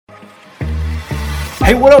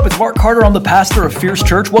Hey, what up? It's Mark Carter. I'm the pastor of Fierce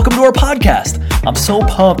Church. Welcome to our podcast. I'm so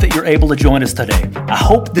pumped that you're able to join us today. I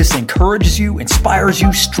hope this encourages you, inspires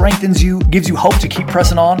you, strengthens you, gives you hope to keep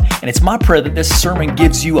pressing on. And it's my prayer that this sermon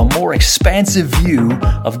gives you a more expansive view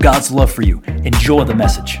of God's love for you. Enjoy the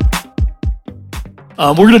message.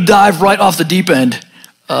 We're going to dive right off the deep end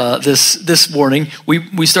this morning.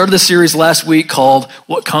 We started this series last week called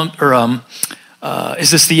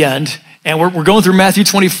Is This the End? And we're going through Matthew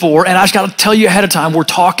 24, and I just got to tell you ahead of time, we're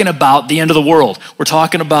talking about the end of the world. We're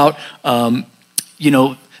talking about, the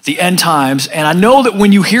end times. And I know that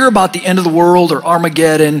when you hear about the end of the world or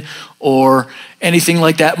Armageddon or anything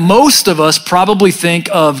like that, most of us probably think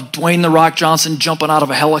of Dwayne "The Rock" Johnson jumping out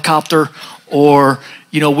of a helicopter or,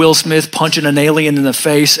 Will Smith punching an alien in the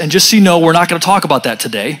face. And just so you know, we're not going to talk about that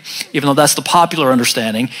today, even though that's the popular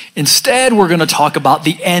understanding. Instead, we're going to talk about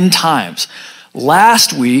the end times.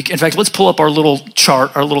 Last week, in fact, let's pull up our little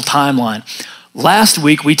chart, our little timeline. Last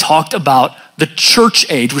week, we talked about the church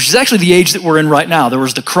age, which is actually the age that we're in right now. There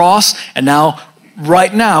was the cross, and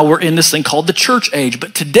right now, we're in this thing called the church age.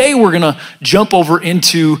 But today, we're going to jump over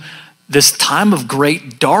into this time of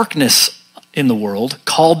great darkness in the world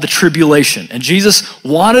called the tribulation. And Jesus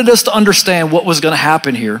wanted us to understand what was going to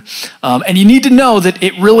happen here. And you need to know that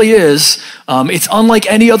it really is, it's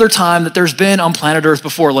unlike any other time that there's been on planet Earth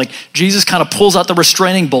before. Like Jesus kind of pulls out the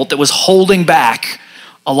restraining bolt that was holding back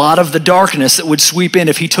a lot of the darkness that would sweep in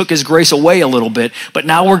if he took his grace away a little bit. But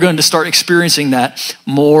now we're going to start experiencing that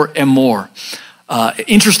more and more.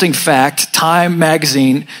 Interesting fact, Time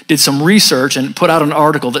magazine did some research and put out an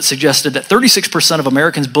article that suggested that 36% of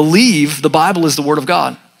Americans believe the Bible is the Word of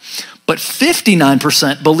God, but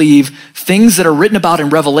 59% believe things that are written about in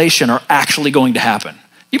Revelation are actually going to happen.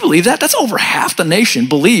 You believe that? That's over half the nation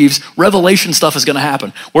believes Revelation stuff is going to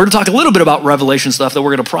happen. We're going to talk a little bit about Revelation stuff, though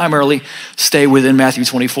we're going to primarily stay within Matthew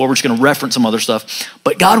 24. We're just going to reference some other stuff.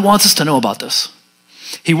 But God wants us to know about this.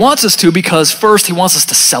 He wants us to because first, he wants us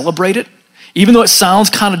to celebrate it. Even though it sounds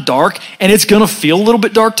kind of dark, and it's going to feel a little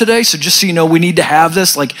bit dark today, so just so you know, we need to have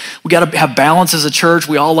this. Like, we got to have balance as a church.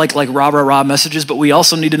 We all like rah messages, but we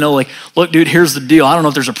also need to know, look, dude, here's the deal. I don't know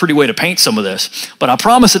if there's a pretty way to paint some of this, but I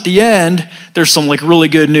promise at the end, there's some really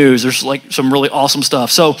good news. There's some really awesome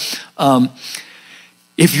stuff. So,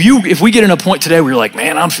 if we get in a point today where you're like,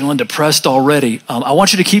 man, I'm feeling depressed already, I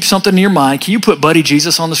want you to keep something in your mind. Can you put Buddy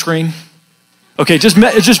Jesus on the screen? Okay,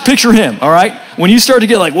 just picture him, all right? When you start to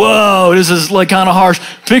get whoa, this is kind of harsh,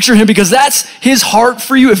 picture him because that's his heart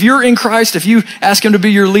for you. If you're in Christ, if you ask him to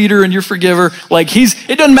be your leader and your forgiver,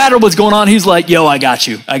 it doesn't matter what's going on. He's like, yo, I got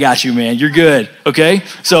you, man. You're good, okay?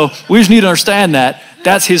 So we just need to understand that.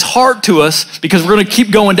 That's his heart to us because we're going to keep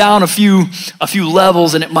going down a few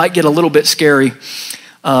levels and it might get a little bit scary.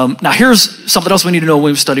 Now here's something else we need to know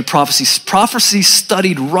when we study prophecy. Prophecy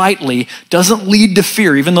studied rightly doesn't lead to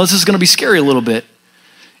fear, even though this is going to be scary a little bit.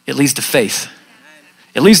 It leads to faith.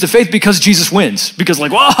 It leads to faith because Jesus wins. Because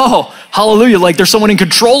whoa, hallelujah, there's someone in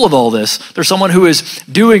control of all this. There's someone who is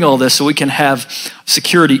doing all this so we can have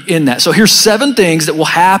security in that. So here's 7 things that will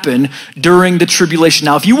happen during the tribulation.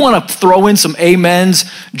 Now, if you want to throw in some amens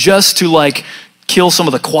just to kill some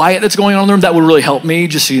of the quiet that's going on in the room, that would really help me,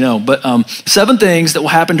 just so you know. But 7 things that will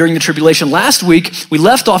happen during the tribulation. Last week, we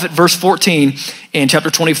left off at verse 14 in chapter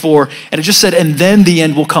 24, and it just said, and then the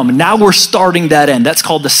end will come. And now we're starting that end. That's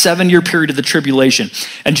called the 7-year period of the tribulation.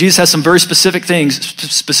 And Jesus has some very specific things,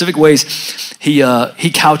 specific ways he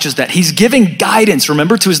couches that. He's giving guidance,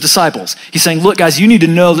 remember, to his disciples. He's saying, look, guys, you need to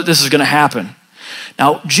know that this is going to happen.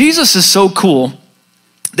 Now, Jesus is so cool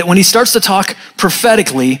that when he starts to talk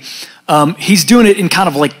prophetically, he's doing it in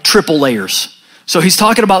kind of triple layers. So he's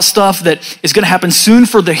talking about stuff that is going to happen soon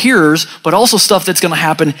for the hearers, but also stuff that's going to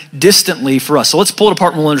happen distantly for us. So let's pull it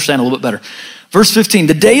apart and we'll understand a little bit better. Verse 15,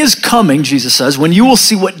 the day is coming, Jesus says, when you will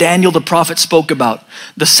see what Daniel the prophet spoke about,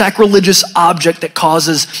 the sacrilegious object that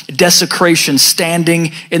causes desecration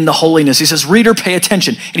standing in the holiness. He says, reader, pay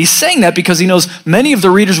attention. And he's saying that because he knows many of the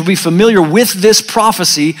readers will be familiar with this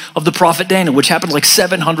prophecy of the prophet Daniel, which happened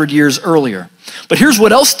 700 years earlier. But here's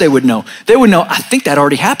what else they would know. They would know, I think that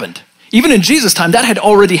already happened. Even in Jesus' time, that had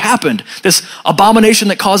already happened. This abomination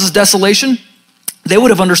that causes desolation, they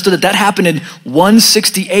would have understood that happened in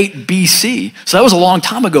 168 BC. So that was a long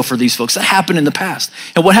time ago for these folks. That happened in the past.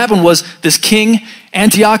 And what happened was this king,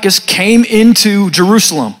 Antiochus, came into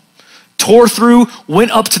Jerusalem, tore through,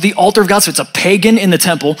 went up to the altar of God. So it's a pagan in the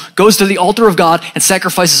temple, goes to the altar of God and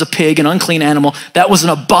sacrifices a pig, an unclean animal. That was an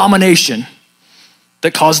abomination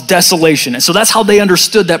that caused desolation. And so that's how they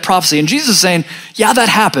understood that prophecy. And Jesus is saying, yeah, that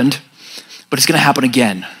happened, but it's going to happen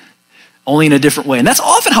again. only in a different way. And that's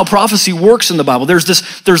often how prophecy works in the Bible. There's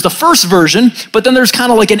the first version, but then there's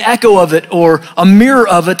kind of like an echo of it or a mirror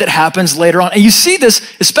of it that happens later on. And you see this,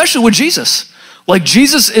 especially with Jesus. Like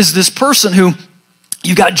Jesus is this person who,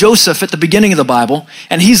 you got Joseph at the beginning of the Bible,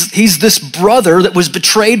 and he's this brother that was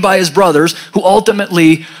betrayed by his brothers who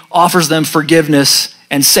ultimately offers them forgiveness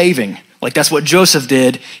and saving. Like that's what Joseph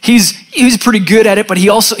did. He's pretty good at it, but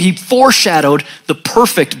he foreshadowed the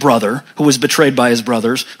perfect brother who was betrayed by his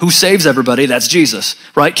brothers, who saves everybody. That's Jesus,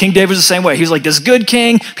 right? King David's the same way. He's like this good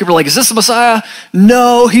king. People are like, is this the Messiah?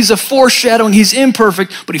 No, he's a foreshadowing. He's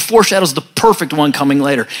imperfect, but he foreshadows the perfect one coming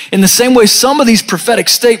later. In the same way, some of these prophetic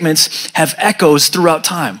statements have echoes throughout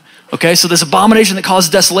time. Okay, so this abomination that causes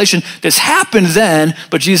desolation, this happened then,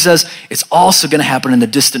 but Jesus says it's also gonna happen in the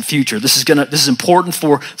distant future. This is important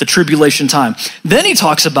for the tribulation time. Then he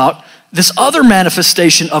talks about this other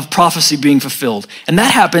manifestation of prophecy being fulfilled, and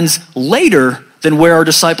that happens later than where our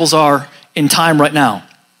disciples are in time right now.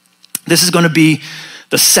 This is gonna be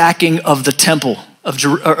the sacking of the temple of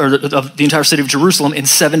the entire city of Jerusalem in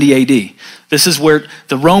 70 AD. This is where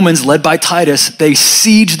the Romans, led by Titus, they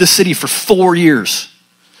sieged the city for 4 years.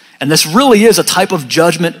 And this really is a type of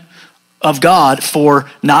judgment of God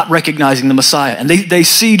for not recognizing the Messiah. And they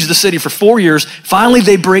siege the city for 4 years. Finally,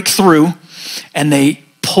 they break through and they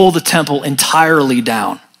pull the temple entirely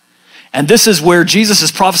down. And this is where Jesus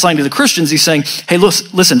is prophesying to the Christians. He's saying, hey,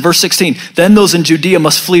 listen, verse 16, then those in Judea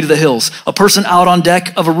must flee to the hills. A person out on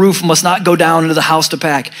deck of a roof must not go down into the house to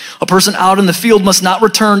pack. A person out in the field must not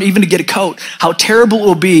return even to get a coat. How terrible it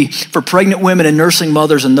will be for pregnant women and nursing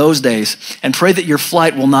mothers in those days. And pray that your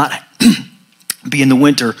flight will not be in the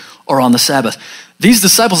winter or on the Sabbath. These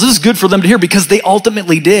disciples, this is good for them to hear because they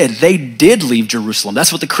ultimately did. They did leave Jerusalem.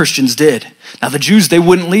 That's what the Christians did. Now the Jews, they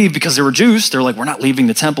wouldn't leave because they were Jews. They're like, we're not leaving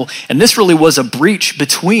the temple. And this really was a breach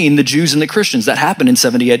between the Jews and the Christians. That happened in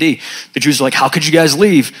 70 AD. The Jews were like, how could you guys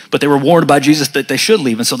leave? But they were warned by Jesus that they should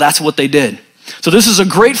leave. And so that's what they did. So this is a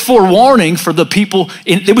great forewarning for the people.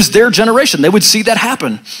 It was their generation. They would see that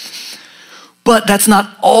happen. But that's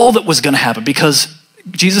not all that was going to happen, because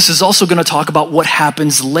Jesus is also going to talk about what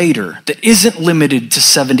happens later that isn't limited to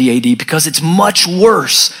 70 AD, because it's much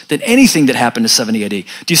worse than anything that happened to 70 AD. Do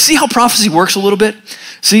you see how prophecy works a little bit?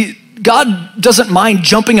 See, God doesn't mind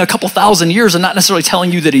jumping a couple thousand years and not necessarily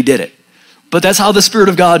telling you that he did it. But that's how the Spirit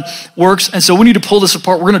of God works. And so we need to pull this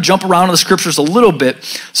apart. We're going to jump around in the scriptures a little bit.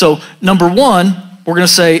 So number one, we're going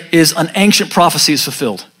to say is an ancient prophecy is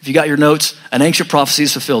fulfilled. If you got your notes, an ancient prophecy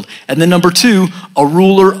is fulfilled. And then number two, a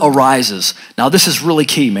ruler arises. Now this is really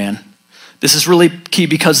key, man. This is really key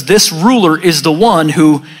because this ruler is the one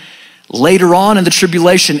who later on in the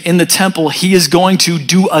tribulation in the temple, he is going to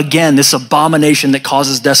do again this abomination that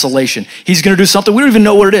causes desolation. He's going to do something. We don't even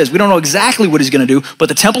know what it is. We don't know exactly what he's going to do, but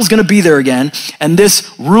the temple's going to be there again. And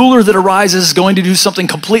this ruler that arises is going to do something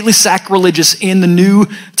completely sacrilegious in the new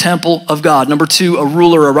temple of God. Number two, a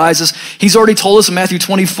ruler arises. He's already told us in Matthew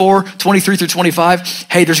 24, 23 through 25,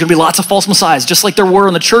 hey, there's going to be lots of false messiahs. Just like there were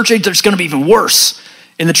in the church age, there's going to be even worse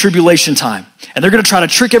in the tribulation time. And they're going to try to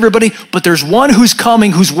trick everybody, but there's one who's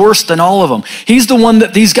coming who's worse than all of them. He's the one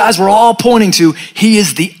that these guys were all pointing to. He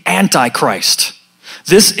is the Antichrist.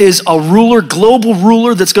 This is a ruler, global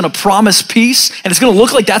ruler that's going to promise peace, and it's going to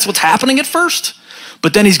look like that's what's happening at first,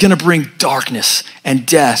 but then he's going to bring darkness and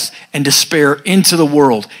death and despair into the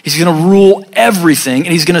world. He's going to rule everything,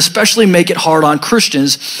 and he's going to especially make it hard on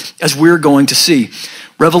Christians, as we're going to see.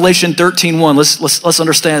 Revelation 13:1, let's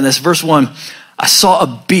understand this. Verse 1, I saw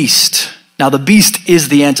a beast. Now the beast is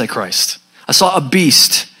the Antichrist. I saw a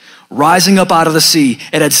beast rising up out of the sea.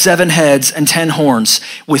 It had 7 heads and 10 horns,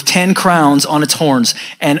 with 10 crowns on its horns,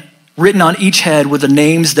 and written on each head were the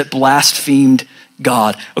names that blasphemed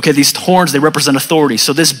God. Okay, these horns, they represent authority.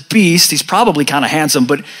 So this beast, he's probably kind of handsome,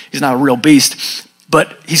 but he's not a real beast.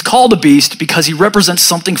 But he's called a beast because he represents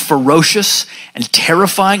something ferocious and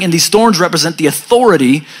terrifying, and these thorns represent the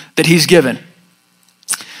authority that he's given.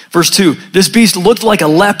 Verse 2, this beast looked like a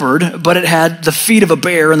leopard, but it had the feet of a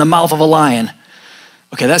bear and the mouth of a lion.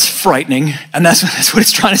 Okay, that's frightening, and that's what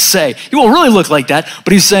it's trying to say. He won't really look like that,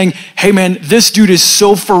 but he's saying, hey man, this dude is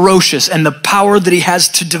so ferocious, and the power that he has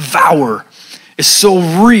to devour is so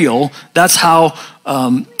real. That's how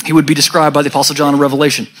he would be described by the Apostle John in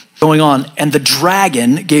Revelation. Going on, and the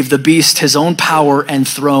dragon gave the beast his own power and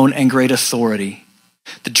throne and great authority.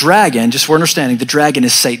 The dragon, just for understanding, the dragon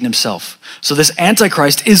is Satan himself. So this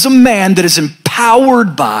Antichrist is a man that is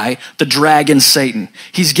empowered by the dragon Satan.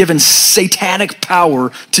 He's given satanic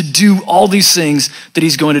power to do all these things that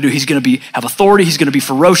he's going to do. He's going to have authority, he's going to be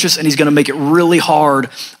ferocious, and he's going to make it really hard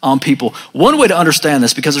on people. One way to understand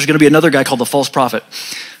this, because there's going to be another guy called the false prophet.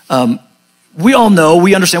 we all know,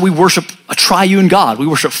 we understand, we worship a triune God. We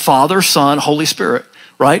worship Father, Son, Holy Spirit,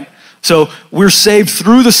 right? So we're saved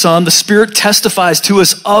through the Son. The Spirit testifies to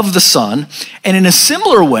us of the Son. And in a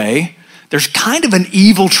similar way, there's kind of an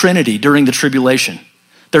evil trinity during the tribulation.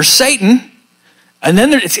 There's Satan, and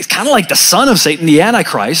then it's kind of like the son of Satan, the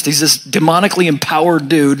Antichrist. He's this demonically empowered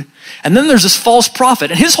dude. And then there's this false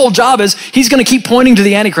prophet. And his whole job is he's going to keep pointing to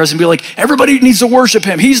the Antichrist and be like, everybody needs to worship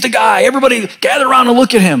him. He's the guy. Everybody gather around and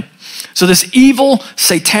look at him. So this evil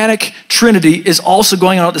satanic trinity is also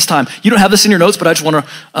going on at this time. You don't have this in your notes, but I just want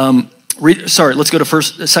to let's go to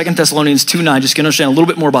 2 Thessalonians 2:9, just to understand a little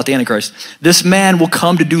bit more about the Antichrist. This man will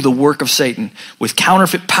come to do the work of Satan with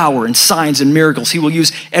counterfeit power and signs and miracles. He will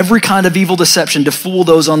use every kind of evil deception to fool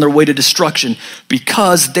those on their way to destruction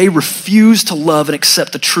because they refuse to love and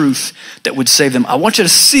accept the truth that would save them. I want you to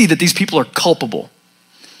see that these people are culpable.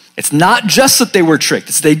 It's not just that they were tricked.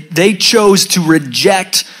 It's they chose to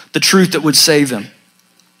reject the truth that would save them.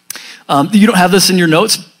 You don't have this in your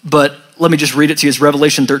notes, but let me just read it to you. It's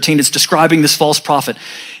Revelation 13. It's describing this false prophet.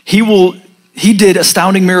 He did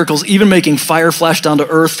astounding miracles, even making fire flash down to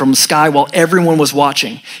earth from the sky while everyone was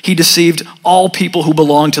watching. He deceived all people who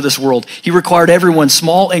belong to this world. He required everyone,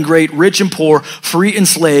 small and great, rich and poor, free and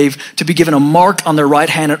slave, to be given a mark on their right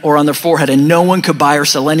hand or on their forehead, and no one could buy or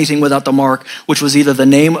sell anything without the mark, which was either the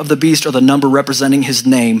name of the beast or the number representing his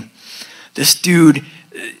name. This dude,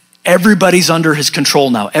 everybody's under his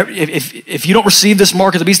control now. If you don't receive this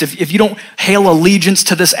mark of the beast, if you don't hail allegiance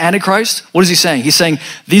to this Antichrist, what is he saying? He's saying,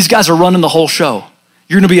 these guys are running the whole show.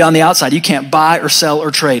 You're gonna be on the outside. You can't buy or sell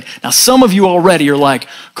or trade. Now, some of you already are like,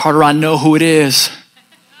 Carter, I know who it is.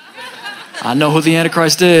 I know who the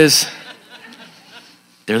Antichrist is.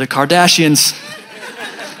 They're the Kardashians.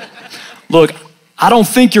 Look, I don't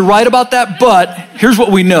think you're right about that, but here's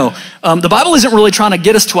what we know. The Bible isn't really trying to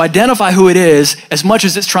get us to identify who it is as much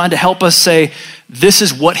as it's trying to help us say, this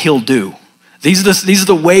is what he'll do. These are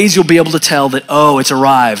the ways you'll be able to tell that, oh, it's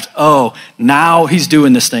arrived. Oh, now he's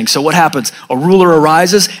doing this thing. So what happens? A ruler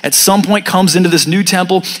arises, at some point comes into this new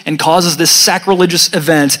temple and causes this sacrilegious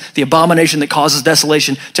event, the abomination that causes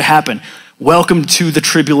desolation, to happen. Welcome to the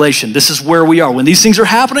tribulation. This is where we are. When these things are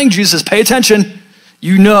happening, Jesus says, pay attention.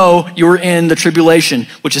 You know you're in the tribulation,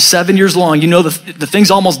 which is 7 years long. You know the thing's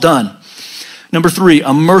almost done. Number 3,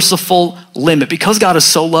 a merciful limit. Because God is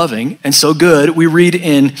so loving and so good, we read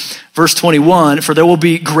in verse 21, for there will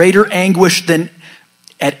be greater anguish than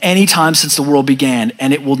at any time since the world began,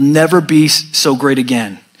 and it will never be so great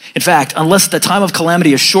again. In fact, unless the time of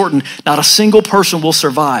calamity is shortened, not a single person will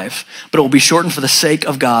survive, but it will be shortened for the sake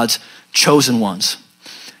of God's chosen ones.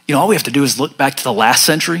 You know, all we have to do is look back to the last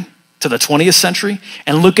century, to the 20th century,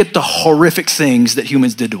 and look at the horrific things that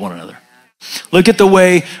humans did to one another. Look at the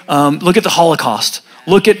way, look at the Holocaust.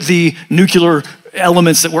 Look at the nuclear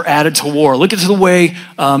elements that were added to war. Look at the way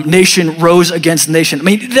nation rose against nation. I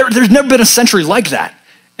mean, there's never been a century like that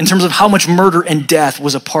in terms of how much murder and death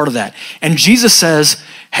was a part of that. And Jesus says,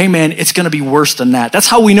 hey man, it's gonna be worse than that. That's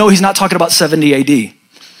how we know he's not talking about 70 AD.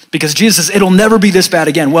 Because Jesus says, it'll never be this bad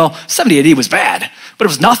again. Well, 70 AD was bad, but it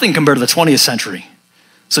was nothing compared to the 20th century.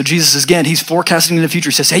 So Jesus, again, he's forecasting in the future.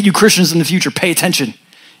 He says, hey, you Christians in the future, pay attention.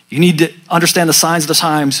 You need to understand the signs of the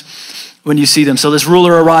times when you see them. So this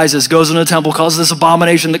ruler arises, goes into the temple, causes this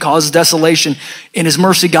abomination that causes desolation. In his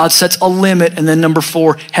mercy, God sets a limit. And then number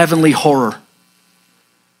 4, heavenly horror.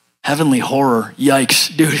 Heavenly horror,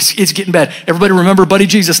 yikes. Dude, it's getting bad. Everybody remember Buddy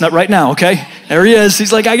Jesus, not right now, okay? There he is.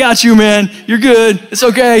 He's like, I got you, man. You're good. It's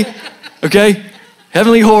okay. Okay?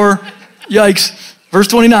 Heavenly horror, yikes. Verse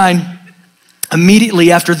 29.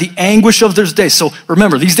 Immediately after the anguish of those days. So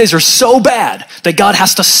remember, these days are so bad that God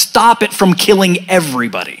has to stop it from killing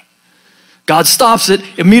everybody. God stops it.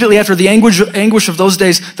 Immediately after the anguish of those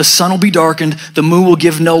days, the sun will be darkened, the moon will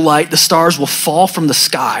give no light, the stars will fall from the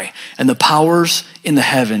sky, and the powers in the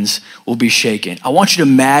heavens will be shaken. I want you to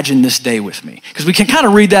imagine this day with me, because we can kind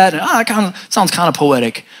of read that and it kind of sounds kind of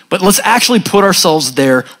poetic, but let's actually put ourselves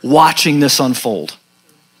there watching this unfold.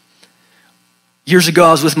 Years ago,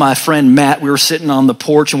 I was with my friend Matt. We were sitting on the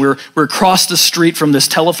porch and we were across the street from this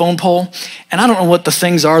telephone pole. And I don't know what the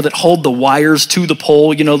things are that hold the wires to the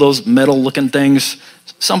pole. You know, those metal looking things.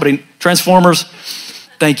 Somebody, transformers.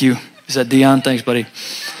 Thank you. Is that Dion? Thanks, buddy.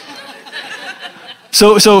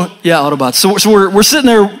 So yeah, Autobots. So we're sitting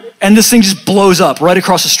there and this thing just blows up right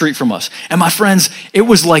across the street from us. And my friends, it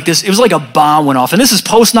was like this. It was like a bomb went off. And this is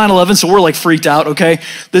post 9/11, so we're like freaked out, okay?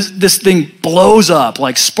 This thing blows up,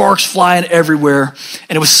 like sparks flying everywhere.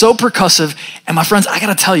 And it was so percussive. And my friends, I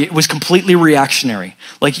gotta tell you, it was completely reactionary.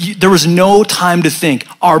 Like there was no time to think.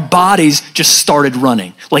 Our bodies just started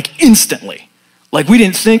running, like instantly. Like we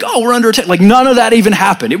didn't think, oh, we're under attack. Like none of that even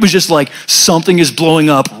happened. It was just like something is blowing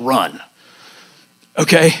up, run.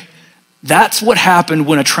 Okay? That's what happened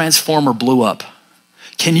when a transformer blew up.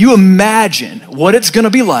 Can you imagine what it's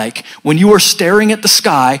gonna be like when you are staring at the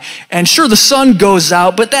sky and sure, the sun goes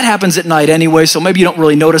out, but that happens at night anyway, so maybe you don't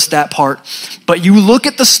really notice that part. But you look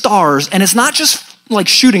at the stars and it's not just like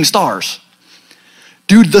shooting stars.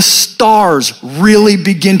 Dude, the stars really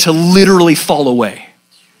begin to literally fall away.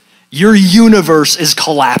 Your universe is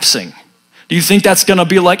collapsing. Do you think that's gonna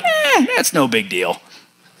be like, that's no big deal?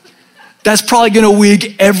 That's probably gonna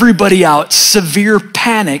wig everybody out, severe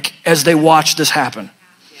panic as they watch this happen.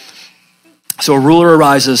 So a ruler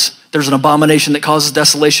arises, there's an abomination that causes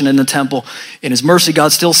desolation in the temple. In his mercy,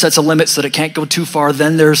 God still sets a limit so that it can't go too far.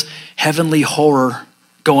 Then there's heavenly horror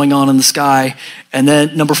going on in the sky. And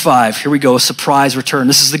then number 5, here we go, a surprise return.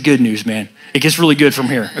 This is the good news, man. It gets really good from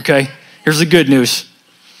here, okay? Here's the good news.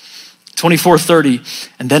 24:30,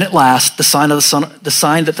 and then at last, the sign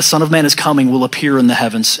that the Son of Man is coming will appear in the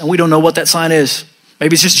heavens. And we don't know what that sign is.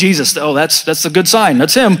 Maybe it's just Jesus. Oh, that's a good sign.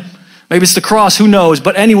 That's him. Maybe it's the cross. Who knows?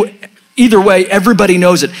 But anyway, either way, everybody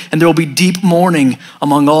knows it. And there will be deep mourning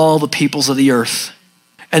among all the peoples of the earth.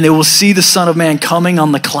 And they will see the Son of Man coming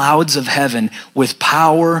on the clouds of heaven with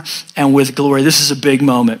power and with glory. This is a big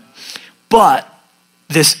moment. But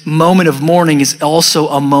this moment of mourning is also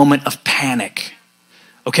a moment of panic.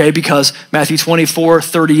 Okay, because Matthew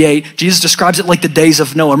 24:38, Jesus describes it like the days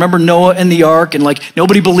of Noah. Remember Noah and the ark, and like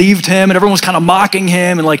nobody believed him and everyone was kind of mocking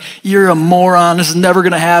him and like, you're a moron, this is never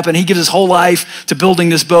gonna happen. He gives his whole life to building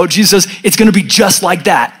this boat. Jesus says it's gonna be just like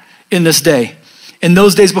that in this day. In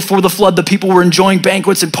those days before the flood, the people were enjoying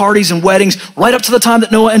banquets and parties and weddings right up to the time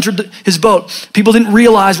that Noah entered his boat. People didn't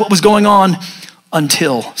realize what was going on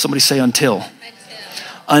until, somebody say until.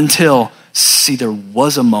 See, there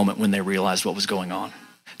was a moment when they realized what was going on.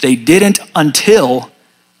 They didn't until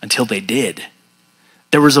they did.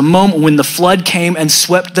 There was a moment when the flood came and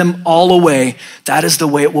swept them all away. That is the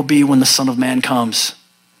way it will be when the Son of Man comes.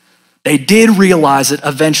 They did realize it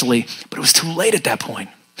eventually, but it was too late at that point.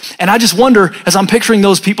 And I just wonder, as I'm picturing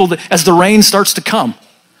those people, that as the rain starts to come,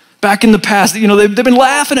 back in the past, they've been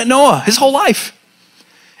laughing at Noah his whole life.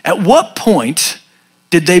 At what point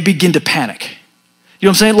did they begin to panic? You know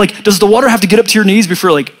what I'm saying? Like, does the water have to get up to your knees before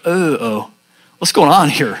you're like, what's going on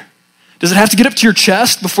here? Does it have to get up to your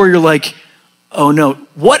chest before you're like, oh no?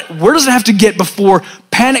 Where does it have to get before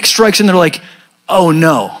panic strikes and they're like, oh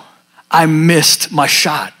no, I missed my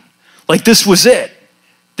shot. Like this was it.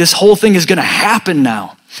 This whole thing is gonna happen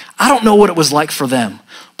now. I don't know what it was like for them,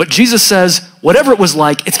 but Jesus says, whatever it was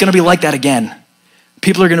like, it's gonna be like that again.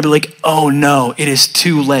 People are gonna be like, oh no, it is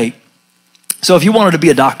too late. So if you wanted to be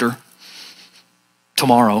a doctor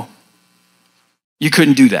tomorrow, you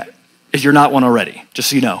couldn't do that if you're not one already, just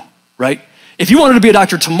so you know, right? If you wanted to be a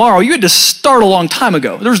doctor tomorrow, you had to start a long time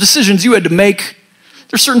ago. There was decisions you had to make.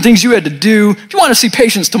 There's certain things you had to do. If you want to see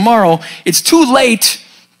patients tomorrow, it's too late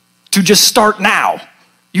to just start now.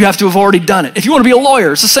 You have to have already done it. If you want to be a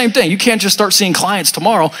lawyer, it's the same thing. You can't just start seeing clients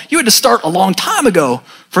tomorrow. You had to start a long time ago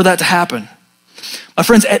for that to happen. My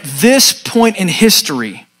friends, at this point in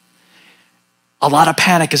history, a lot of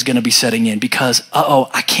panic is going to be setting in because,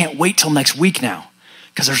 I can't wait till next week now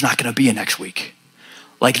because there's not going to be a next week.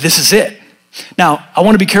 Like, this is it. Now, I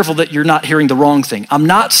want to be careful that you're not hearing the wrong thing. I'm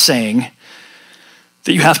not saying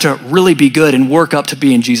that you have to really be good and work up to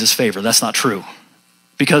be in Jesus' favor. That's not true.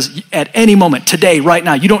 Because at any moment, today, right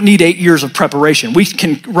now, you don't need 8 years of preparation. We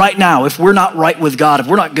can, right now, if we're not right with God, if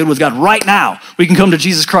we're not good with God, right now, we can come to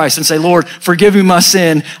Jesus Christ and say, Lord, forgive me my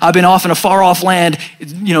sin. I've been off in a far off land,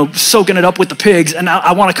 soaking it up with the pigs, and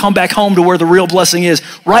I want to come back home to where the real blessing is.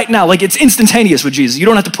 Right now, like it's instantaneous with Jesus. You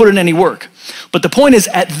don't have to put in any work. But the point is,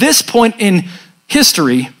 at this point in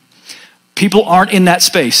history, people aren't in that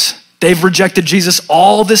space. They've rejected Jesus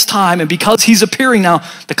all this time, and because he's appearing now,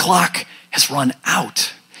 the clock has run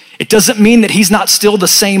out. It doesn't mean that he's not still the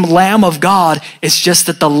same Lamb of God. It's just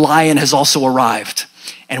that the lion has also arrived.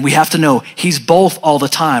 And we have to know he's both all the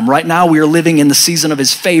time. Right now, we are living in the season of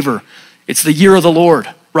his favor. It's the year of the Lord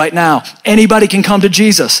right now. Anybody can come to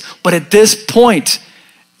Jesus. But at this point,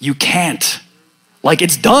 you can't. Like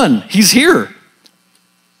it's done. He's here.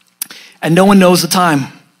 And no one knows the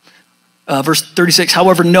time. Verse 36,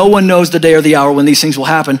 however, no one knows the day or the hour when these things will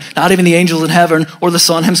happen, not even the angels in heaven or the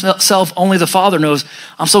Son himself, only the Father knows.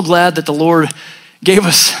 I'm so glad that the Lord gave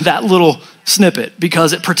us that little snippet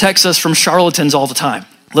because it protects us from charlatans all the time.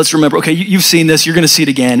 Let's remember, okay, you've seen this, you're gonna see it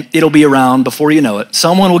again. It'll be around before you know it.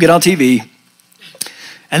 Someone will get on TV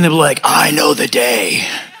and they'll be like, I know the day.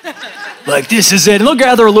 Like, this is it. And they'll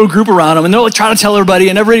gather a little group around them and they'll like try to tell everybody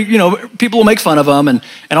and people will make fun of them and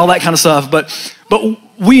all that kind of stuff. But But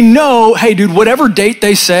we know, hey, dude, whatever date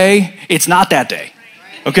they say, it's not that day,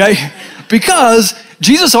 okay? Because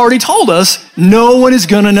Jesus already told us no one is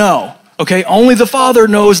gonna know, okay? Only the Father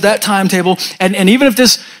knows that timetable. And even if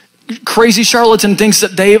this crazy charlatan thinks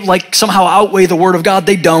that they like somehow outweigh the word of God,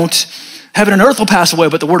 they don't. Heaven and earth will pass away,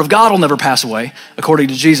 but the word of God will never pass away, according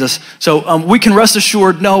to Jesus. So we can rest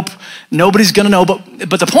assured, nope, nobody's gonna know.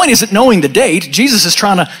 But the point isn't knowing the date. Jesus is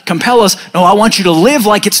trying to compel us, no, I want you to live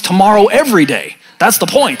like it's tomorrow every day. That's the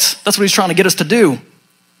point. That's what he's trying to get us to do.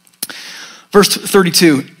 Verse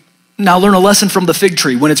 32, now learn a lesson from the fig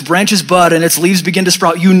tree. When its branches bud and its leaves begin to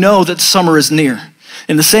sprout, you know that summer is near.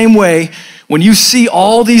 In the same way, when you see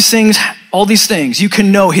all these things, you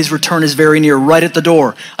can know his return is very near, right at the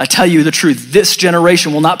door. I tell you the truth, this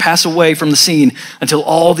generation will not pass away from the scene until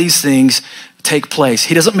all these things take place.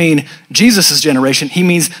 He doesn't mean Jesus' generation. He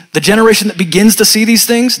means the generation that begins to see these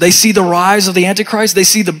things. They see the rise of the Antichrist. They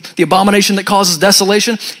see the abomination that causes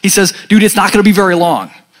desolation. He says, dude, it's not going to be very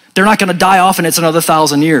long. They're not going to die off and it's another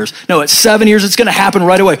 1,000 years. No, it's 7 years. It's going to happen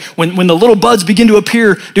right away. When the little buds begin to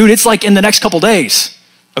appear, dude, it's like in the next couple days.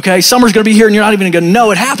 Okay, summer's gonna be here and you're not even gonna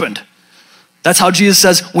know it happened. That's how Jesus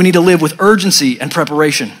says we need to live with urgency and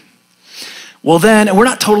preparation. Well then, and we're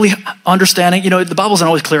not totally understanding, the Bible isn't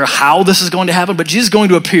always clear how this is going to happen, but Jesus is going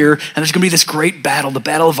to appear and there's gonna be this great battle, the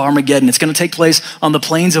Battle of Armageddon. It's gonna take place on the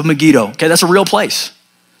plains of Megiddo. Okay, that's a real place.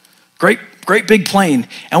 Great big plain.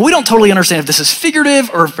 And we don't totally understand if this is figurative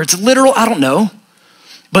or if it's literal, I don't know.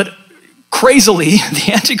 But crazily,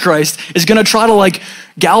 the Antichrist is gonna try to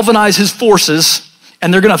galvanize his forces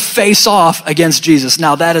and they're gonna face off against Jesus.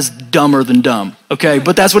 Now that is dumber than dumb, okay?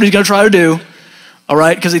 But that's what he's gonna try to do, all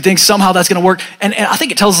right? Because he thinks somehow that's gonna work. And I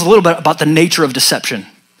think it tells us a little bit about the nature of deception.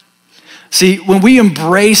 See, when we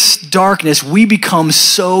embrace darkness, we become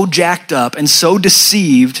so jacked up and so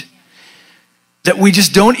deceived that we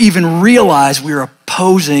just don't even realize we're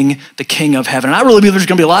opposing the King of Heaven. And I really believe there's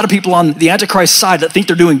gonna be a lot of people on the Antichrist side that think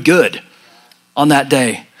they're doing good on that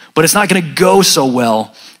day, but it's not gonna go so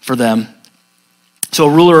well for them. So a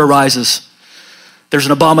ruler arises. There's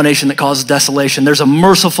an abomination that causes desolation. There's a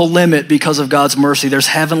merciful limit because of God's mercy. There's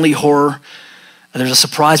heavenly horror. There's a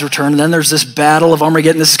surprise return. And then there's this battle of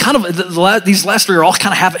Armageddon. This is kind of, these last three are all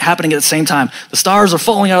kind of happening at the same time. The stars are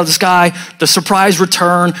falling out of the sky. The surprise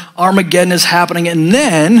return, Armageddon is happening. And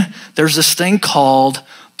then there's this thing called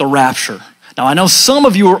the rapture. Now I know some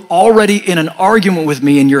of you are already in an argument with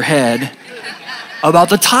me in your head about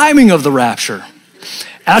the timing of the rapture.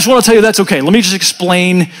 And I just want to tell you that's okay. Let me just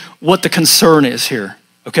explain what the concern is here,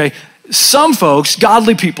 okay? Some folks,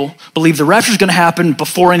 godly people, believe the rapture is going to happen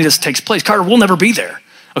before any of this takes place. Carter, we'll never be there,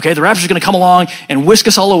 okay? The rapture is going to come along and whisk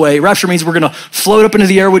us all away. Rapture means we're going to float up into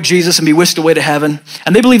the air with Jesus and be whisked away to heaven.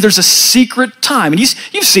 And they believe there's a secret time. And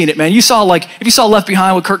you've seen it, man. You saw if you saw Left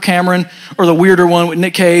Behind with Kirk Cameron or the weirder one with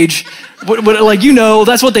Nick Cage,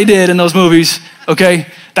 that's what they did in those movies, okay?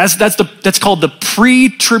 That's called the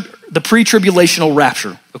pre-tribulational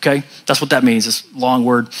rapture, okay? That's what that means, this long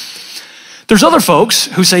word. There's other folks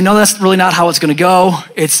who say, no, that's really not how it's gonna go.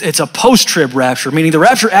 It's a post-trib rapture, meaning the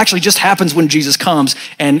rapture actually just happens when Jesus comes,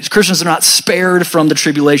 and Christians are not spared from the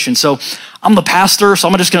tribulation. So I'm the pastor, so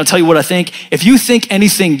I'm just gonna tell you what I think. If you think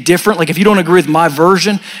anything different, if you don't agree with my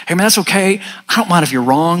version, hey man, that's okay. I don't mind if you're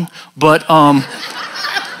wrong, but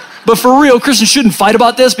for real, Christians shouldn't fight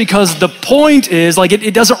about this because the point is,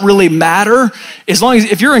 it doesn't really matter as long as,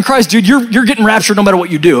 if you're in Christ, dude, you're getting raptured no matter what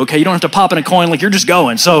you do, okay? You don't have to pop in a coin, you're just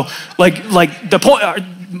going. So, the point,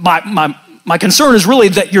 my concern is really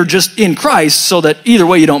that you're just in Christ so that either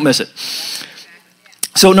way you don't miss it.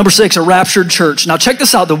 So number 6, a raptured church. Now check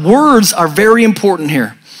this out, the words are very important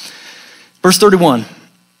here. Verse 31,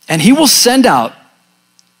 and he will send out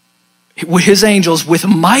his angels with a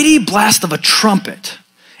mighty blast of a trumpet,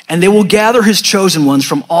 and they will gather his chosen ones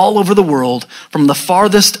from all over the world, from the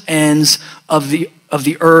farthest ends of the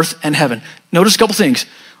earth and heaven. Notice a couple things.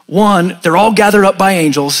 One, they're all gathered up by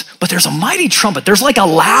angels, but there's a mighty trumpet. There's a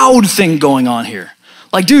loud thing going on here.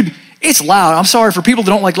 Dude, it's loud. I'm sorry for people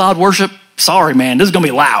that don't like loud worship. Sorry, man, this is gonna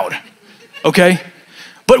be loud, okay?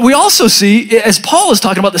 But we also see, as Paul is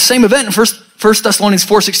talking about the same event in 1 Thessalonians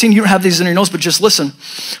 4:16, you don't have these in your notes, but just listen.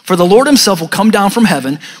 For the Lord himself will come down from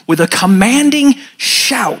heaven with a commanding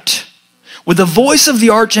shout, with the voice of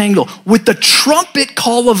the archangel, with the trumpet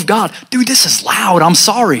call of God. Dude, this is loud, I'm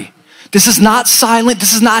sorry. This is not silent,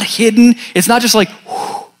 this is not hidden. It's not just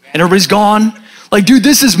whew, and everybody's gone. Dude,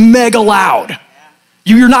 this is mega loud.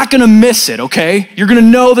 You're not gonna miss it, okay? You're gonna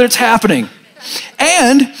know that it's happening.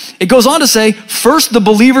 And it goes on to say, first the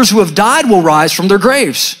believers who have died will rise from their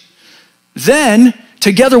graves. Then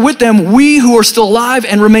together with them, we who are still alive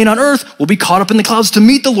and remain on earth will be caught up in the clouds to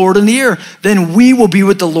meet the Lord in the air. Then we will be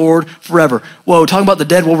with the Lord forever. Whoa, talking about the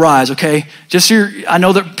dead will rise, okay? Just here, I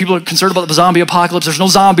know that people are concerned about the zombie apocalypse. There's no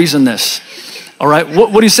zombies in this, all right?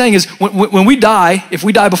 What he's saying is when we die, if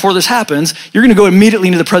we die before this happens, you're gonna go immediately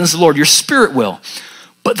into the presence of the Lord. Your spirit will.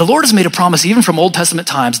 But the Lord has made a promise, even from Old Testament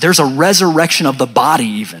times, there's a resurrection of the body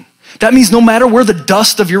even. That means no matter where the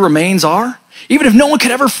dust of your remains are, even if no one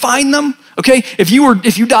could ever find them, okay? If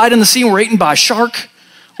you died in the sea and were eaten by a shark,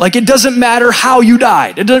 like it doesn't matter how you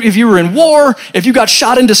died. If you were in war, if you got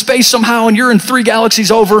shot into space somehow and you're in 3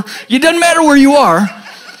 galaxies over, it doesn't matter where you are.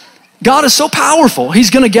 God is so powerful.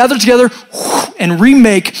 He's gonna gather together and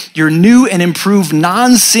remake your new and improved,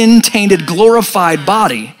 non-sin tainted, glorified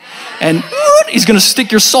body. And he's gonna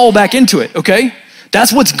stick your soul back into it, okay?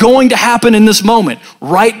 That's what's going to happen in this moment.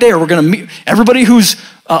 Right there, we're gonna meet everybody who's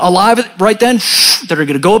alive right then, they're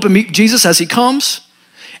gonna go up and meet Jesus as he comes.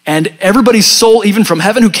 And everybody's soul, even from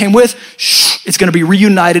heaven who came with, it's gonna be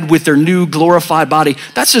reunited with their new glorified body.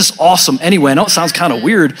 That's just awesome anyway. I know it sounds kind of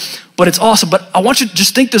weird, but it's awesome. But I want you to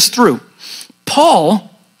just think this through. Paul,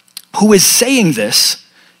 who is saying this,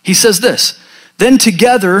 he says this, then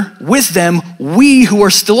together with them, we who are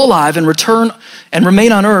still alive and return and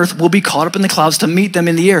remain on earth will be caught up in the clouds to meet them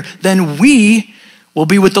in the air. Then we will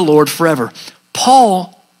be with the Lord forever.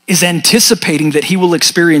 Paul is anticipating that he will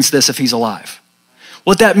experience this if he's alive.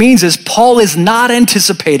 What that means is Paul is not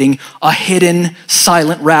anticipating a hidden,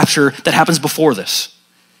 silent rapture that happens before this.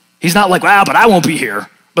 He's not like, wow, but I won't be here.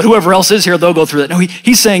 But whoever else is here, they'll go through that. No,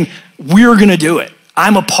 he's saying, we're gonna do it.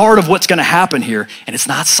 I'm a part of what's gonna happen here. And it's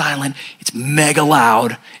not silent, it's mega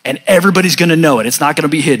loud, and everybody's gonna know it. It's not gonna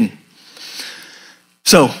be hidden.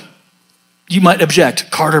 So, you might object,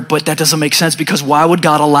 Carter, but that doesn't make sense because why would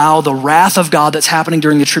God allow the wrath of God that's happening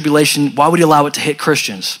during the tribulation, why would he allow it to hit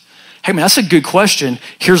Christians? Hey man, that's a good question.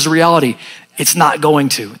 Here's the reality. It's not going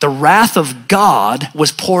to. The wrath of God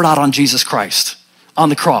was poured out on Jesus Christ on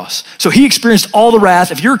the cross. So he experienced all the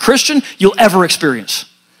wrath, if you're a Christian, you'll ever experience.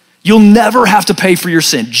 You'll never have to pay for your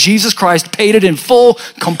sin. Jesus Christ paid it in full,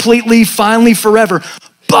 completely, finally, forever.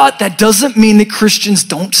 But that doesn't mean that Christians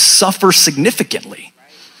don't suffer significantly.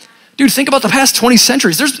 Dude, think about the past 20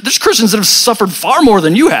 centuries. There's Christians that have suffered far more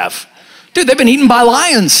than you have. Dude, they've been eaten by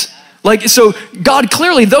lions. Like, so God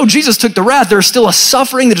clearly, though Jesus took the wrath, there's still a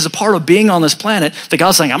suffering that is a part of being on this planet that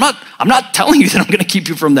God's saying, I'm not telling you that I'm gonna keep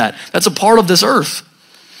you from that. That's a part of this earth.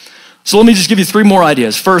 So let me just give you 3 more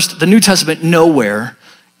ideas. First, the New Testament nowhere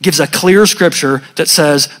gives a clear scripture that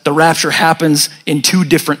says the rapture happens in 2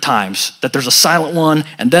 different times, that there's a silent one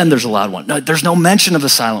and then there's a loud one. No, there's no mention of the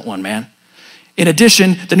silent one, man. In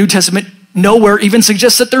addition, the New Testament nowhere even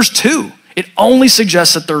suggests that there's 2. It only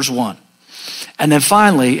suggests that there's 1. And then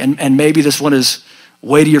finally, and maybe this one is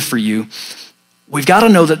weightier for you, we've got to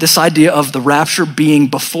know that this idea of the rapture being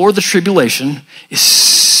before the tribulation is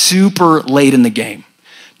super late in the game.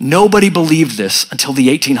 Nobody believed this until the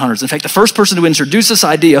 1800s. In fact, the first person to introduce this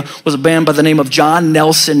idea was a man by the name of John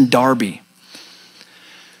Nelson Darby.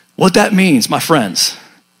 What that means, my friends,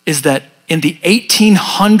 is that in the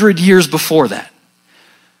 1800 years before that,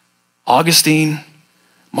 Augustine,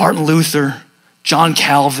 Martin Luther, John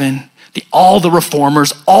Calvin, all the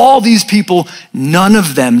reformers, all these people, none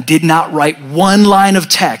of them did not write one line of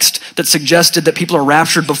text that suggested that people are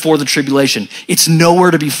raptured before the tribulation. It's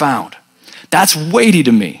nowhere to be found. That's weighty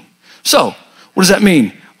to me. So, what does that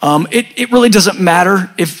mean? It really doesn't matter.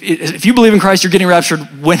 If you believe in Christ, you're getting raptured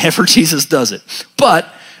whenever Jesus does it.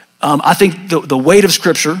 But I think the weight of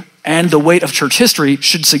Scripture and the weight of church history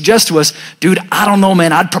should suggest to us, dude, I don't know,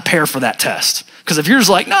 man, I'd prepare for that test. Because if you're just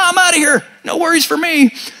like, I'm out of here, no worries for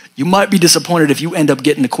me, you might be disappointed if you end up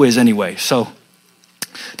getting the quiz anyway. So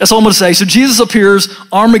that's all I'm gonna say. So Jesus appears,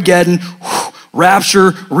 Armageddon,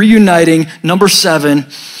 rapture, reuniting. Number 7,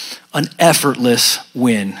 an effortless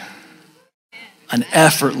win. An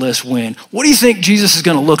effortless win. What do you think Jesus is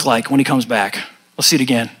gonna look like when he comes back? Let's see it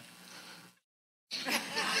again.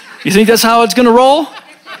 You think that's how it's gonna roll?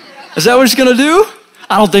 Is that what he's gonna do?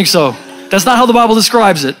 I don't think so. That's not how the Bible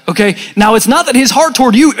describes it, okay? Now, it's not that his heart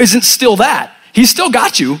toward you isn't still that. He's still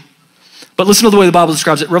got you. But listen to the way the Bible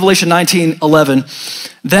describes it. Revelation 19:11.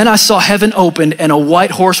 Then I saw heaven opened and a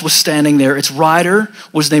white horse was standing there. Its rider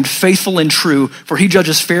was named Faithful and True, for he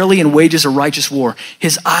judges fairly and wages a righteous war.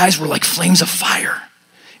 His eyes were like flames of fire,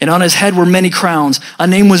 and on his head were many crowns. A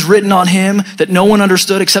name was written on him that no one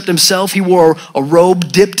understood except himself. He wore a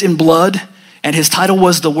robe dipped in blood, and his title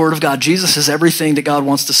was the Word of God. Jesus is everything that God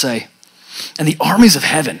wants to say. And the armies of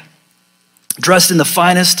heaven dressed in the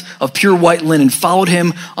finest of pure white linen, followed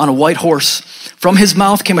him on a white horse. From his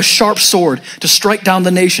mouth came a sharp sword to strike down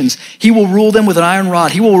the nations. He will rule them with an iron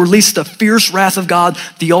rod. He will release the fierce wrath of God,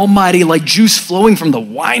 the Almighty, like juice flowing from the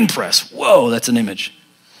winepress. Whoa, that's an image.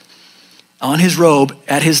 On his robe,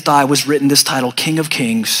 at his thigh, was written this title, King of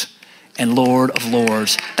Kings and Lord of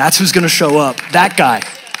Lords. That's who's gonna show up, that guy.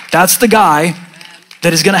 That's the guy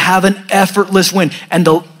that is gonna have an effortless win. And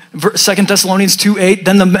the 2 Thessalonians 2:8,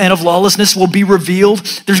 then the man of lawlessness will be revealed.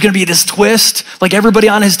 There's gonna be this twist. Like everybody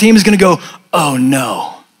on his team is gonna go, oh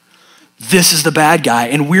no, this is the bad guy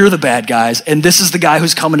and we're the bad guys. And this is the guy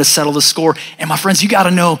who's coming to settle the score. And my friends, you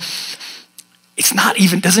gotta know, doesn't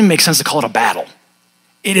even make sense to call it a battle.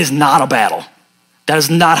 It is not a battle. That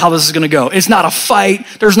is not how this is gonna go. It's not a fight.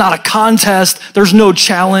 There's not a contest. There's no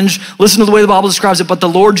challenge. Listen to the way the Bible describes it. But the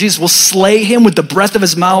Lord Jesus will slay him with the breath of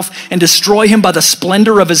his mouth and destroy him by the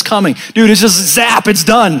splendor of his coming. Dude, it's just zap, it's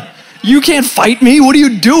done. You can't fight me. What are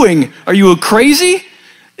you doing? Are you crazy?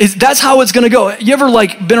 That's how it's gonna go. You ever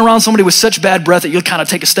been around somebody with such bad breath that you'll kind of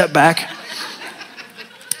take a step back?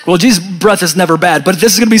 Well, Jesus' breath is never bad, but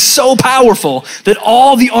this is gonna be so powerful that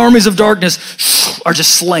all the armies of darkness are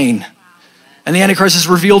just slain. And the Antichrist is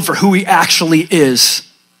revealed for who he actually is.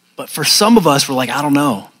 But for some of us, we're like, I don't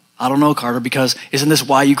know, Carter, because isn't this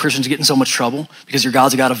why you Christians get in so much trouble? Because your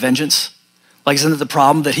God's a God of vengeance? Isn't it the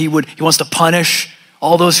problem that he wants to punish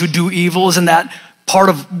all those who do evil? Isn't that part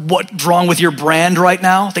of what's wrong with your brand right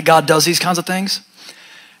now, that God does these kinds of things?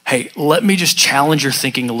 Hey, let me just challenge your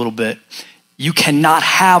thinking a little bit. You cannot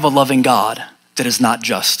have a loving God that is not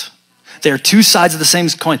just. They are two sides of the same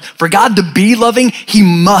coin. For God to be loving, he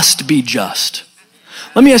must be just.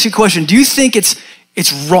 Let me ask you a question. Do you think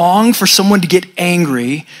it's wrong for someone to get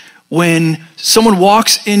angry when someone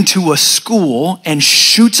walks into a school and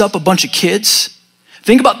shoots up a bunch of kids?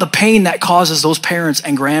 Think about the pain that causes those parents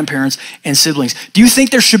and grandparents and siblings. Do you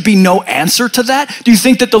think there should be no answer to that? Do you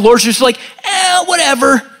think that the Lord should just be like,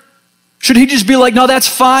 whatever? Should he just be like, no, that's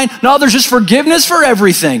fine. No, there's just forgiveness for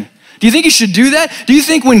everything. Do you think he should do that? Do you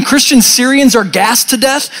think when Christian Syrians are gassed to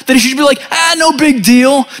death that he should be like, no big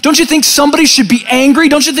deal? Don't you think somebody should be angry?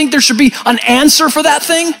 Don't you think there should be an answer for that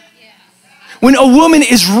thing? When a woman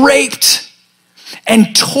is raped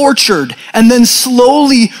and tortured and then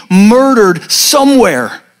slowly murdered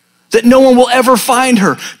somewhere that no one will ever find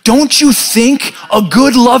her, don't you think a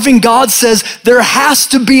good loving God says there has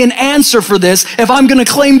to be an answer for this if I'm gonna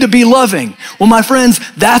claim to be loving? Well, my friends,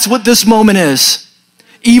 that's what this moment is.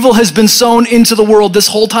 Evil has been sown into the world this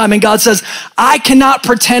whole time, and God says, I cannot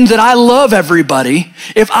pretend that I love everybody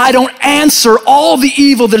if I don't answer all the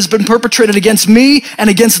evil that has been perpetrated against me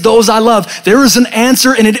and against those I love. There is an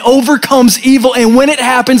answer, and it overcomes evil, and when it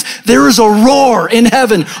happens, there is a roar in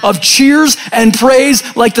heaven of cheers and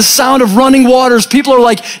praise like the sound of running waters. People are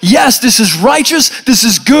like, yes, this is righteous, this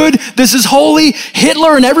is good, this is holy.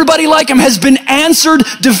 Hitler and everybody like him has been answered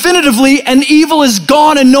definitively, and evil is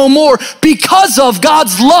gone and no more because of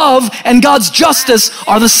God's love and God's justice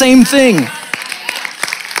are the same thing.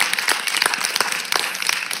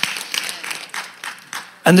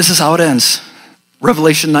 And this is how it ends.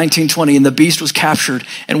 Revelation 19:20, and the beast was captured,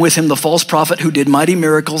 and with him the false prophet who did mighty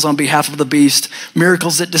miracles on behalf of the beast,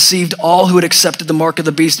 miracles that deceived all who had accepted the mark of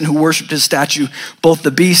the beast and who worshiped his statue. Both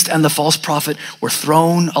the beast and the false prophet were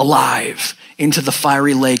thrown alive into the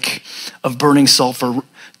fiery lake of burning sulfur.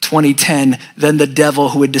 20:10, then the devil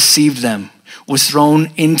who had deceived them was thrown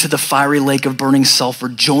into the fiery lake of burning sulfur,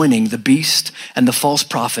 joining the beast and the false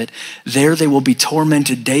prophet. There they will be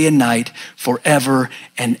tormented day and night forever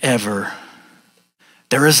and ever.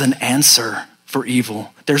 There is an answer for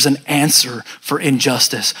evil. There's an answer for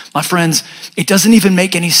injustice. My friends, it doesn't even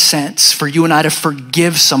make any sense for you and I to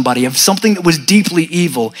forgive somebody of something that was deeply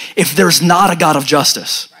evil if there's not a God of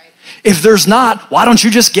justice. If there's not, why don't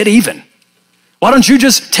you just get even? Why don't you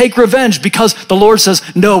just take revenge? Because the Lord says,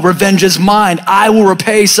 no, revenge is mine. I will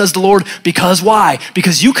repay, says the Lord. Because why?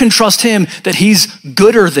 Because you can trust him that he's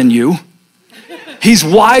gooder than you. He's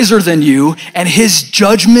wiser than you, and his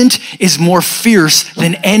judgment is more fierce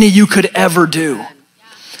than any you could ever do.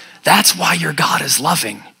 That's why your God is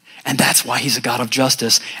loving, and that's why he's a God of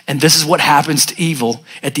justice. And this is what happens to evil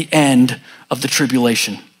at the end of the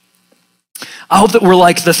tribulation. I hope that we're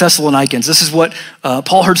like the Thessalonians. This is what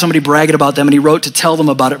Paul heard somebody bragging about them, and he wrote to tell them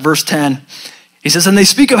about it. Verse 10, he says, and they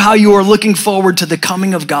speak of how you are looking forward to the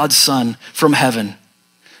coming of God's Son from heaven,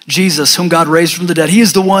 Jesus, whom God raised from the dead. He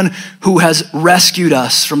is the one who has rescued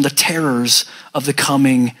us from the terrors of the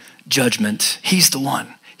coming judgment. He's the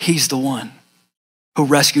one who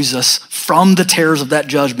rescues us from the terrors of that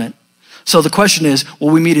judgment. So the question is, will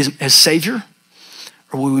we meet him as Savior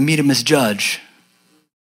or will we meet him as Judge?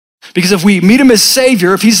 Because if we meet him as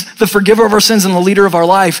Savior, if he's the forgiver of our sins and the leader of our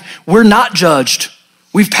life, we're not judged.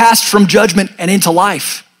 We've passed from judgment and into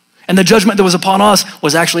life. And the judgment that was upon us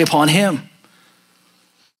was actually upon him.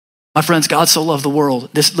 My friends, God so loved the world.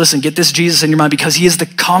 Listen, get this Jesus in your mind, because he is the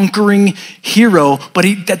conquering hero, but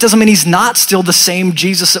that doesn't mean he's not still the same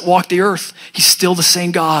Jesus that walked the earth. He's still the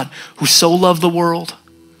same God who so loved the world.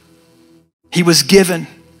 He was given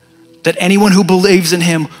that anyone who believes in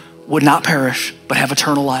him would not perish, but have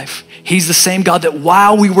eternal life. He's the same God that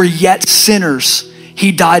while we were yet sinners,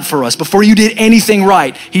 he died for us. Before you did anything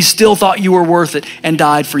right, he still thought you were worth it and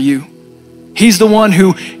died for you. He's the one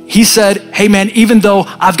who, he said, hey man, even though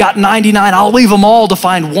I've got 99, I'll leave them all to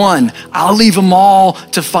find one. I'll leave them all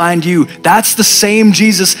to find you. That's the same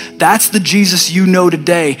Jesus. That's the Jesus you know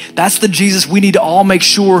today. That's the Jesus we need to all make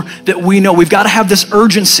sure that we know. We've got to have this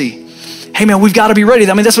urgency. Hey man, we've got to be ready.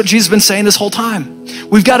 I mean, that's what Jesus has been saying this whole time.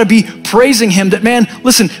 We've got to be praising him that, man,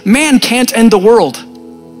 listen, man can't end the world.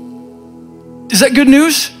 Is that good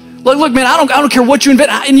news? Look, man, I don't care what you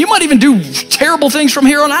invent, and you might even do terrible things from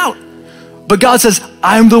here on out. But God says,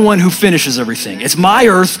 I'm the one who finishes everything. It's my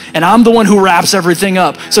earth, and I'm the one who wraps everything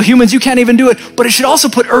up. So humans, you can't even do it. But it should also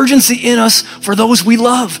put urgency in us for those we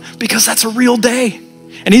love, because that's a real day.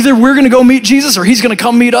 And either we're gonna go meet Jesus or he's gonna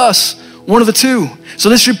come meet us. One of the two. So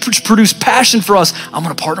this should produce passion for us. I'm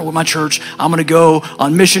gonna partner with my church. I'm gonna go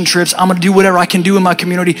on mission trips. I'm gonna do whatever I can do in my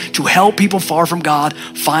community to help people far from God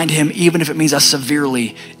find him, even if it means I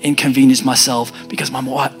severely inconvenience myself, because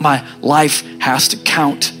my life has to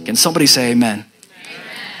count. Can somebody say amen? Amen?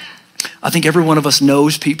 I think every one of us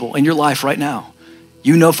knows people in your life right now.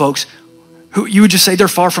 You know folks who you would just say they're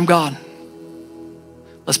far from God.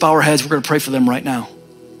 Let's bow our heads. We're gonna pray for them right now.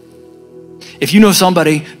 If you know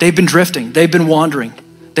somebody, they've been drifting, they've been wandering,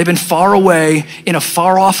 they've been far away in a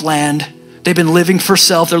far off land, they've been living for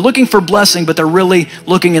self, they're looking for blessing, but they're really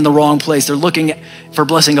looking in the wrong place. They're looking for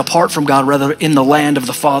blessing apart from God, rather in the land of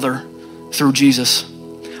the Father through Jesus.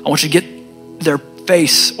 I want you to get their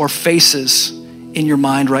face or faces in your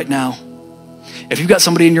mind right now. If you've got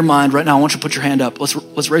somebody in your mind right now, I want you to put your hand up.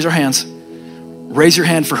 Let's raise our hands. Raise your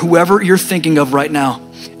hand for whoever you're thinking of right now.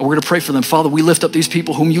 And we're gonna pray for them. Father, we lift up these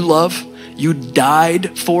people whom you love. You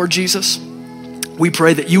died for, Jesus. We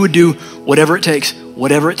pray that you would do whatever it takes,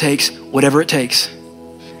 whatever it takes, whatever it takes.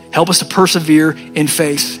 Help us to persevere in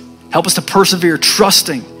faith. Help us to persevere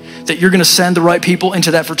trusting that you're gonna send the right people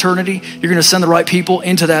into that fraternity. You're gonna send the right people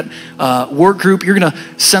into that work group. You're gonna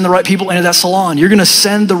send the right people into that salon. You're gonna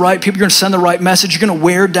send the right people. You're gonna send the right message. You're gonna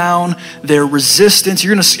wear down their resistance.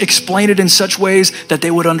 You're gonna explain it in such ways that they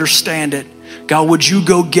would understand it. God, would you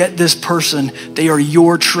go get this person? They are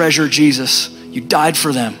your treasure, Jesus. You died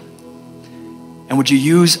for them. And would you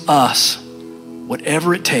use us,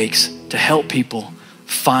 whatever it takes, to help people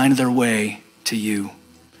find their way to you,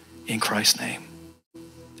 in Christ's name.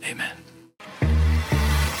 Amen.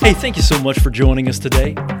 Hey, thank you so much for joining us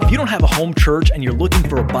today. If you don't have a home church and you're looking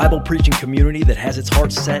for a Bible preaching community that has its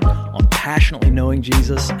heart set on passionately knowing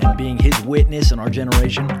Jesus and being his witness in our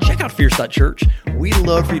generation, check out Fierce Church. We'd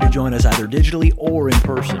love for you to join us either digitally or in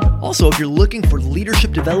person. Also, if you're looking for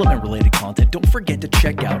leadership development related content, don't forget to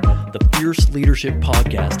check out the Fierce Leadership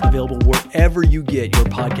Podcast, available wherever you get your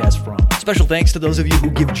podcast from. Special thanks to those of you who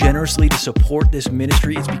give generously to support this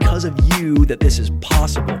ministry. It's because of you that this is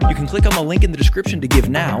possible. You can click on the link in the description to give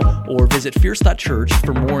now, or visit fierce.church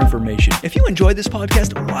for more information. If you enjoyed this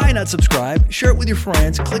podcast, why not subscribe, share it with your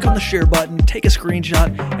friends, click on the share button, take a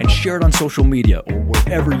screenshot, and share it on social media or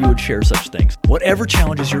wherever you would share such things. Whatever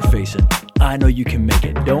challenges you're facing, I know you can make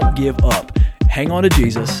it. Don't give up. Hang on to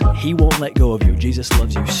Jesus. He won't let go of you. Jesus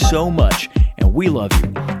loves you so much, and we love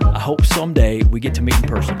you. I hope someday we get to meet in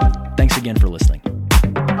person. Thanks again for listening.